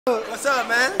What's up,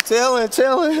 man? Chilling.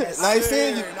 Yes, Nice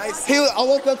seeing you. Nice I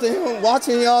woke up to him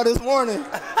watching y'all this morning.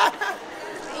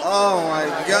 Oh my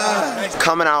God.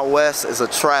 Coming out west is a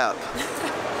trap.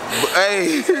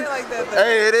 Hey, like that,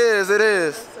 hey, it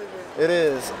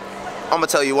is. I'm gonna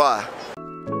tell you why.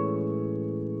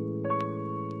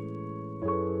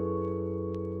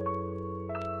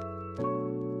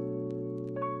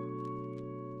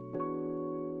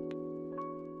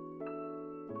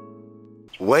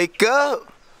 Wake up!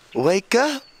 Wake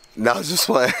up! No, just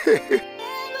playing.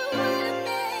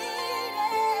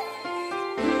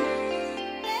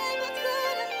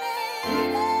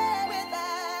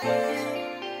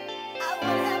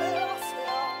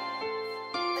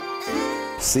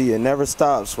 See, it never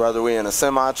stops, whether we're in a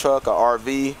semi-truck, a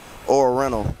RV, or a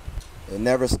rental. It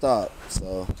never stops.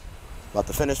 So, about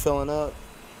to finish filling up,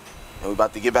 and we're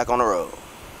about to get back on the road.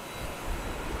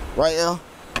 Right, El?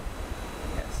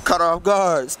 Yes. Caught off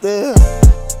guard, still.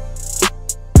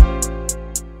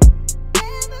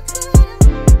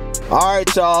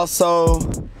 Alright, y'all, so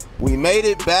we made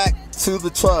it back to the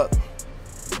truck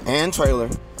and trailer,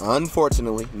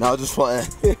 unfortunately. No, just playing.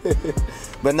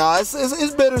 But no, it's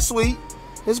bittersweet.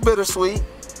 It's bittersweet,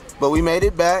 but we made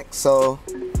it back, so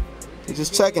we're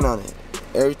just checking on it.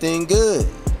 Everything good.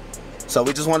 So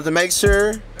we just wanted to make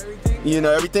sure,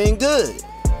 everything good.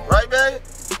 Right, babe?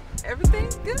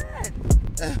 Everything's good.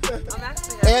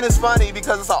 And it's funny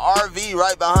because it's an RV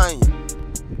right behind you.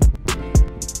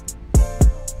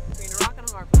 Between a rock and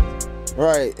a hard place.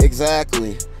 Right,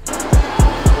 exactly.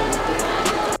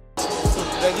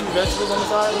 They give you vegetables on the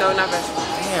side? No, not vegetables.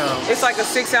 Damn. It's like a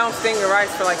 6-ounce thing of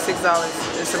rice for like $6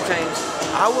 and some change.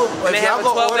 I will, if y'all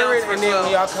go order it, for and then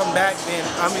when y'all come back, then,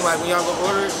 when y'all go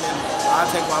order it, then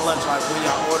I'll take my lunch like when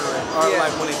y'all order it. Or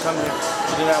like when they come here,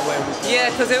 to do that way.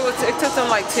 Yeah, because it took them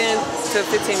like 10 to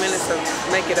 15 minutes to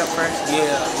make it up fresh.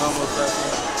 Yeah, almost that.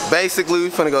 Basically, we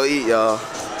finna go eat, y'all.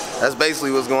 That's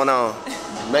basically what's going on.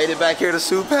 Made it back here to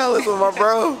Shoe Palace with my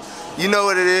bro. You know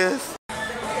what it is.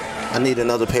 I need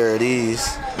another pair of these.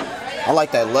 I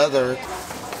like that leather.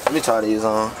 Let me try these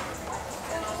on.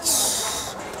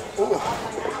 Ooh.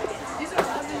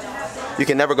 You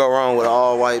can never go wrong with an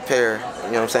all-white pair.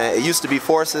 You know what I'm saying? It used to be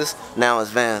Forces, now it's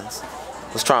Vans.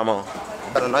 Let's try them on.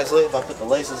 Got a nice lid if I put the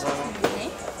laces on.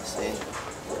 Let's see.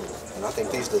 And I think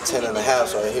these are the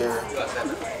 10.5s right here.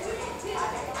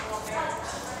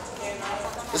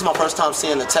 This is my first time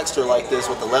seeing the texture like this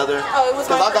with the leather. Oh, it was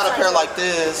my Because I got a first pair time. like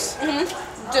this.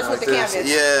 Just like with the this. canvas.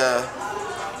 Yeah.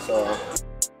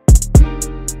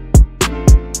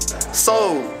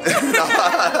 So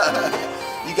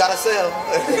you gotta sell.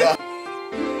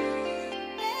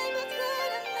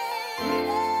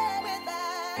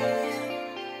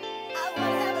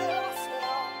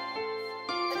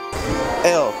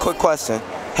 El, quick question.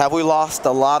 Have we lost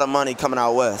a lot of money coming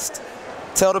out west?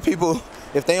 Tell the people,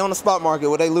 if they on the spot market,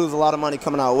 would they lose a lot of money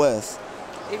coming out west?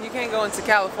 If you can't go into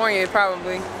California,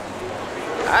 probably.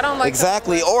 I don't like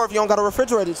exactly, or if you don't got a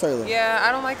refrigerated trailer. Yeah,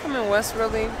 I don't like coming west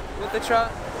really with the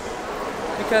truck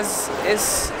because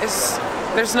it's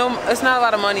not a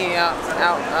lot of money out.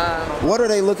 What are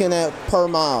they looking at per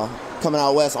mile coming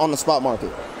out west on the spot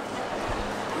market?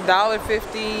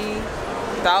 $1.50,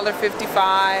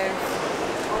 $1.55.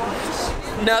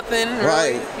 Nothing, really.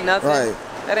 Right. Nothing. Right.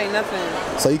 That ain't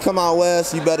nothing. So you come out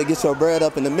west, you better get your bread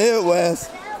up in the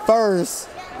Midwest first,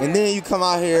 and then you come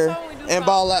out here and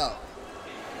ball out.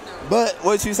 But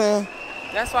what you saying?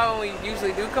 That's why when we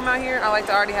usually do come out here, I like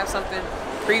to already have something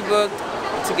pre-booked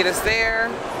to get us there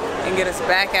and get us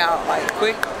back out, like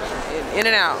quick, in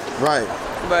and out. Right.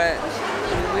 But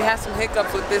we had some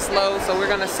hiccups with this load, so we're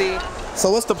gonna see. So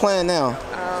what's the plan now?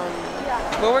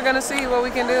 Well, we're gonna see what we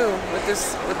can do with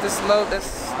this load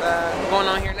that's going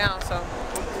on here now. So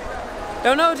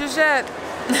don't know just yet.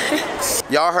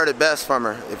 Y'all heard it best from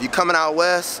her. If you coming out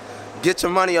west, get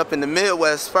your money up in the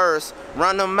Midwest first,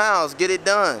 run them miles, get it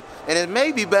done. And it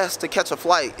may be best to catch a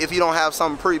flight if you don't have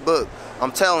something pre-booked.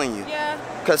 I'm telling you. Yeah.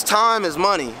 Because time is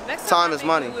money. Next time is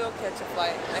money. We will catch a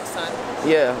flight next time.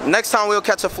 Yeah. Next time we'll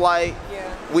catch a flight.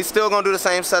 Yeah. We still gonna do the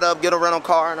same setup, get a rental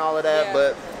car and all of that,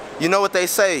 but you know what they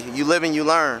say, you live and you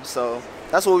learn. So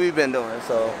that's what we've been doing.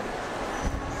 So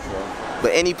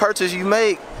but any purchase you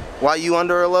make while you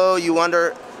under a load,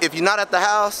 if you're not at the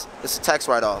house, it's a tax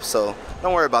write-off. So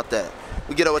don't worry about that.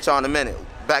 We get up with y'all in a minute.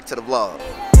 Back to the vlog.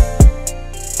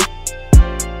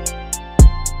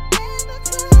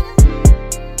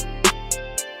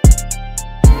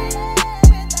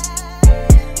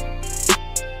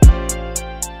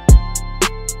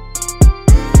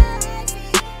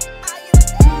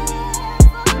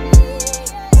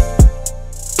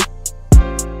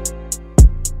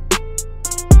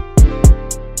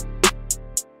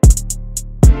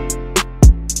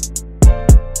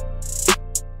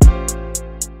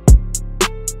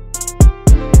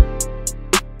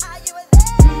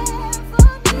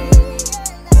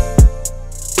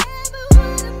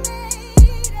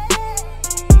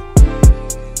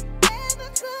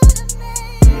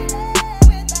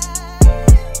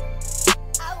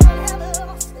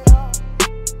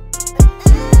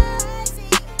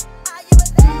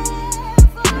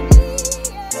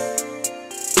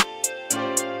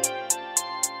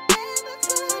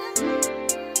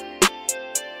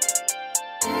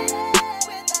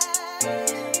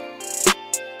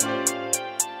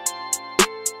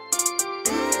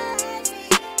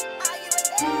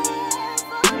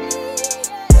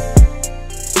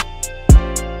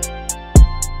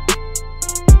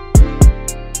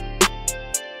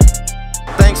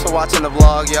 for watching the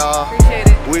vlog, y'all. Appreciate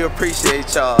it. We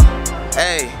appreciate y'all.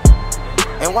 Hey,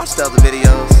 and watch the other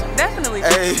videos. Definitely.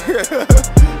 Hey.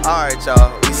 Alright,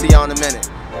 y'all. We see y'all in a minute.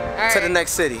 Right. To the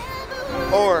next city.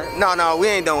 Or, no, we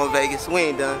ain't done with Vegas. We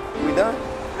ain't done. We done?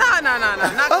 No.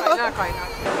 Not quite.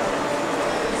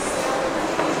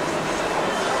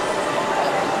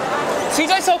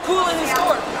 CJ's so cool in his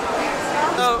store.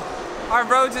 So, our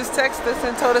bro just texted us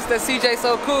and told us that CJ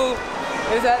So Cool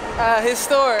is at his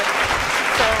store.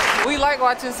 So we like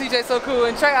watching CJ So Cool,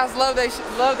 and Treehouse love they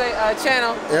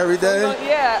channel. Every day? So,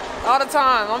 yeah, all the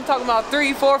time. I'm talking about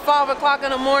 3, 4, 5 o'clock in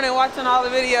the morning watching all the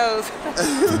videos.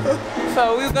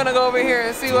 So we was gonna go over here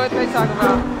and see what they talk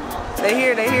about. They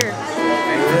here.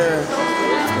 Yeah.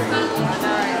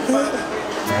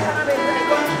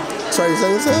 Trey,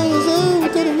 say what's up,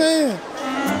 What to the man?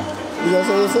 You gonna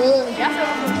say what's up?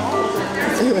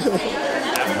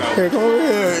 Here, come over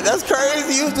here. That's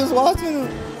crazy, you was just watching him.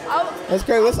 That's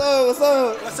crazy. What's up?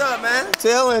 What's up, man?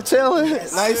 Chilling.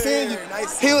 Yes, Nice seeing you.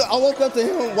 Nice. I woke up to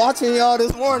him watching y'all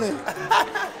this morning.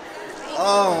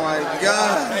 Oh my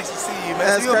God. Nice to see you, man.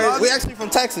 That's crazy. We actually from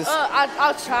Texas.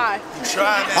 I'll try.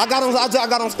 Try, man. I got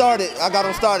him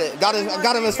started.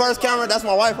 Got him his first camera. That's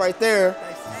my wife right there.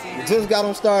 Just got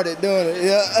him started doing it.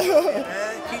 Yeah.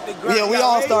 Man, keep the grind. Yeah, we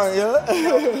all started.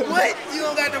 Yeah. What? You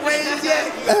don't got the waves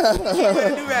yet? Keep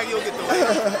it in the rag, you'll get the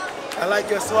waves. I like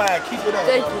your swag. Keep it up.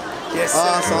 Thank you. Yes,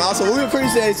 sir. Awesome. We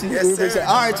appreciate you. Yes, We appreciate sir. you.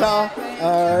 All right, y'all.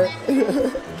 All right.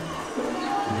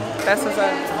 That's what's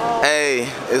up. Hey,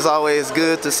 it's always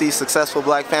good to see successful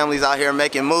black families out here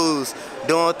making moves,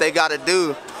 doing what they gotta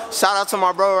do. Shout out to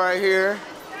my bro right here.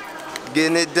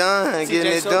 Getting it done,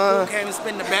 getting it done. Cool came and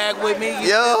spin the bag with me.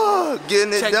 Yo,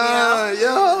 getting it Check me done.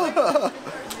 Yo.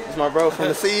 It's my bro from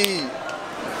the seed.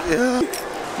 Yeah.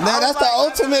 Now that's the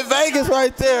ultimate Vegas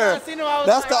right there.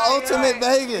 That's the ultimate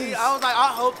Vegas. I was like, I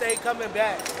hope they coming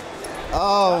back.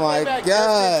 Oh my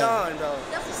God.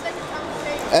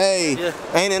 Hey, Yeah.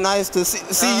 ain't it nice to see?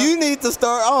 See, you need to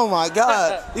start. Oh my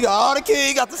God. You got all the kids.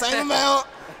 You got the same amount.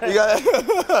 You got.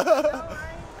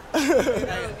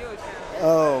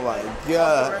 Oh my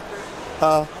God.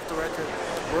 Off the record.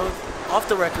 Off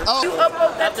the record. Oh. You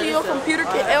upload that to your computer,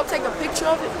 can Elle take a picture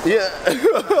of it? Yeah.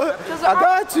 'Cause I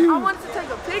got you. I wanted to take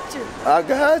a picture. I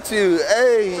got you.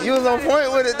 Hey, you was on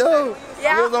point with it though.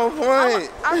 Yeah. You was on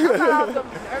point. I thought I was gonna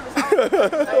be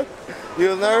nervous. You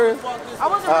was nervous? I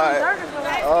wasn't really nervous,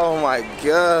 but Oh my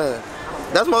God.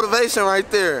 That's motivation right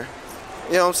there.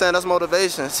 You know what I'm saying? That's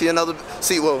motivation. See a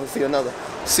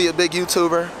big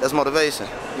YouTuber, that's motivation.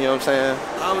 You know what I'm saying?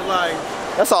 I was like,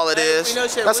 That's all it is. You know,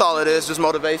 shit, That's what all it is, just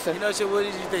motivation. you know, shit, what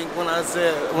did you think when I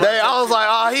said? I was like,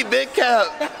 oh, he big cap.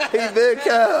 He big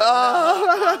cap.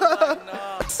 Oh.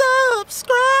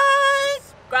 Subscribe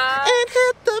and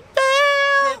hit the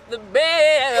bell. The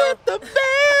bell. Hit the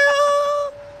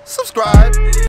bell. Subscribe.